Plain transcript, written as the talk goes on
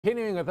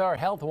Continuing with our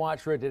Health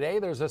Watch for today,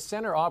 there's a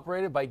center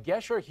operated by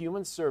Gesher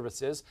Human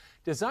Services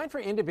designed for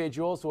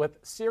individuals with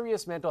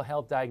serious mental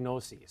health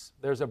diagnoses.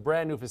 There's a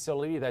brand new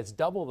facility that's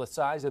double the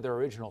size of their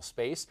original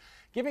space,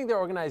 giving their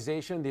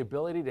organization the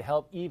ability to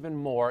help even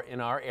more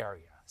in our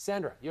area.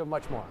 Sandra, you have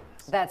much more on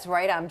this. That's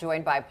right. I'm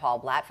joined by Paul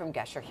Blatt from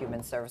Gesher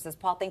Human Services.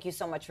 Paul, thank you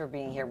so much for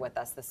being here with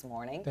us this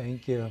morning.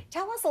 Thank you.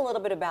 Tell us a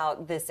little bit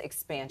about this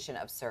expansion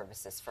of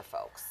services for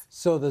folks.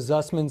 So the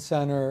Zussman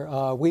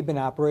Center, we've been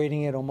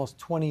operating it almost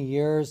 20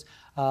 years,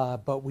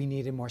 but we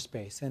needed more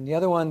space. And the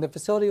other one, the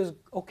facility was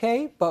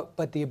okay,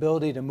 but the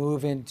ability to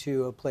move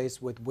into a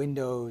place with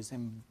windows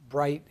and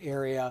bright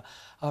area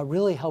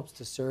really helps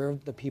to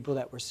serve the people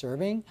that we're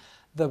serving.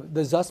 The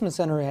Zussman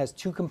Center has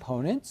two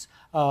components.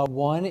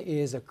 One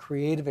is a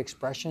creative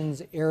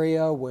expressions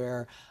area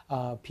where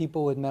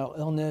people with mental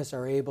illness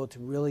are able to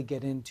really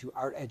get into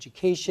art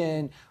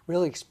education,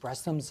 really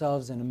express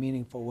themselves in a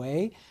meaningful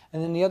way.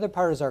 And then the other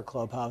part is our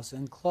clubhouse.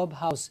 And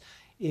clubhouse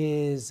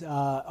is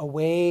a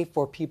way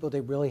for people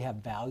to really have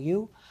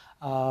value.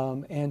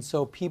 And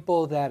so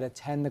people that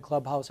attend the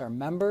clubhouse are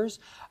members.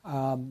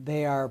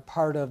 They are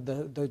part of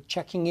the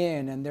checking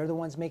in, and they're the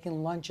ones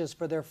making lunches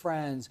for their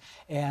friends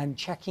and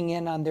checking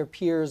in on their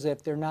peers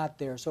if they're not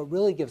there. So it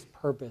really gives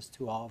purpose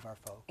to all of our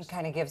folks. It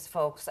kind of gives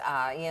folks,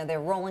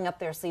 they're rolling up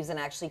their sleeves and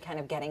actually kind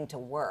of getting to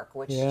work,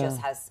 which just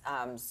has,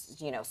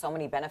 so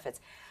many benefits.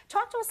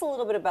 Talk to us a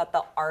little bit about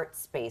the art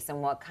space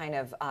and what kind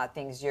of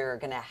things you're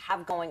going to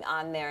have going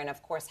on there, and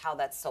of course how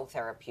that's so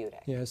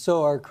therapeutic. Yeah,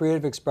 so our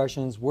creative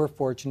expressions, we're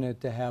fortunate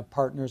to have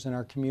partners in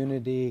our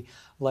community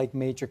like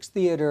Matrix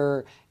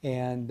Theater,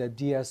 and the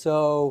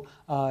DSO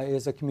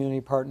is a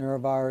community partner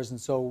of ours, and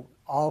so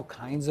all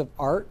kinds of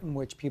art in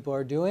which people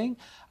are doing.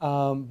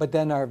 But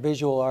then our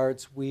visual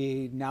arts,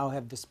 we now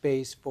have the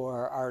space for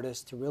our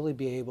artists to really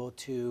be able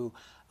to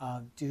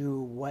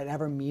do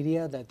whatever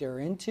media that they're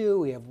into.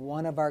 We have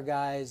one of our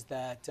guys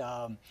that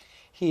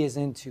he is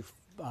into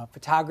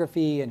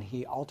photography, and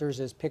he alters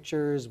his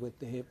pictures with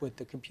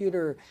the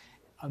computer.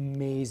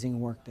 Amazing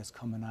work that's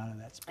coming out of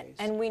that space.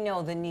 And we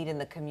know the need in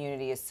the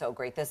community is so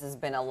great. This has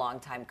been a long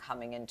time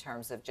coming in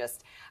terms of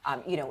just,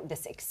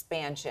 this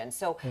expansion.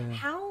 So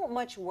how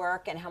much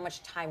work and how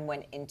much time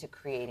went into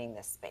creating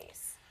this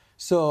space?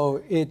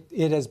 So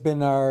it has been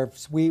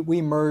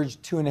we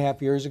merged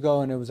 2.5 years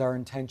ago, and it was our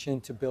intention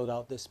to build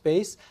out this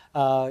space.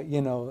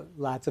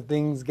 Lots of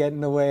things get in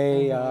the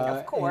way.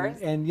 Of course.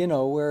 And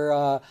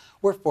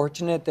we're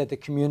fortunate that the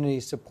community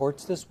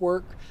supports this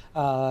work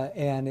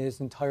and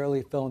is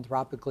entirely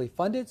philanthropically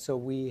funded. So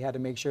we had to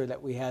make sure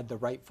that we had the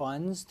right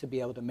funds to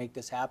be able to make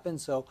this happen.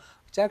 So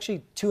it's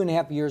actually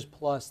 2.5 years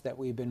plus that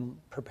we've been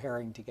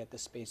preparing to get the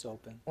space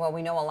open. Well,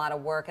 we know a lot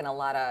of work and a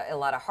lot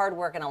of hard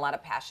work and a lot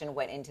of passion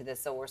went into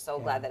this, so we're so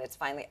glad that it's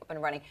finally up and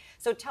running.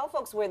 So tell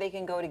folks where they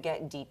can go to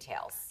get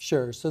details.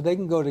 Sure. So they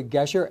can go to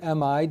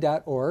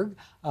geshermi.org,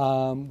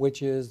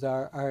 which is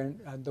the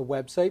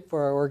website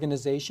for our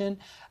organization,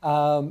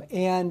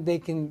 and they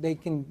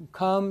can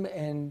come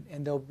and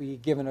they'll be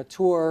given a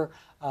tour.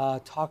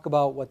 Talk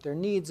about what their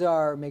needs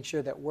are, make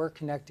sure that we're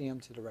connecting them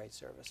to the right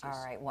services.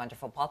 All right,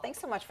 wonderful. Paul, thanks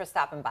so much for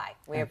stopping by.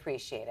 We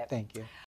appreciate it. Thank you.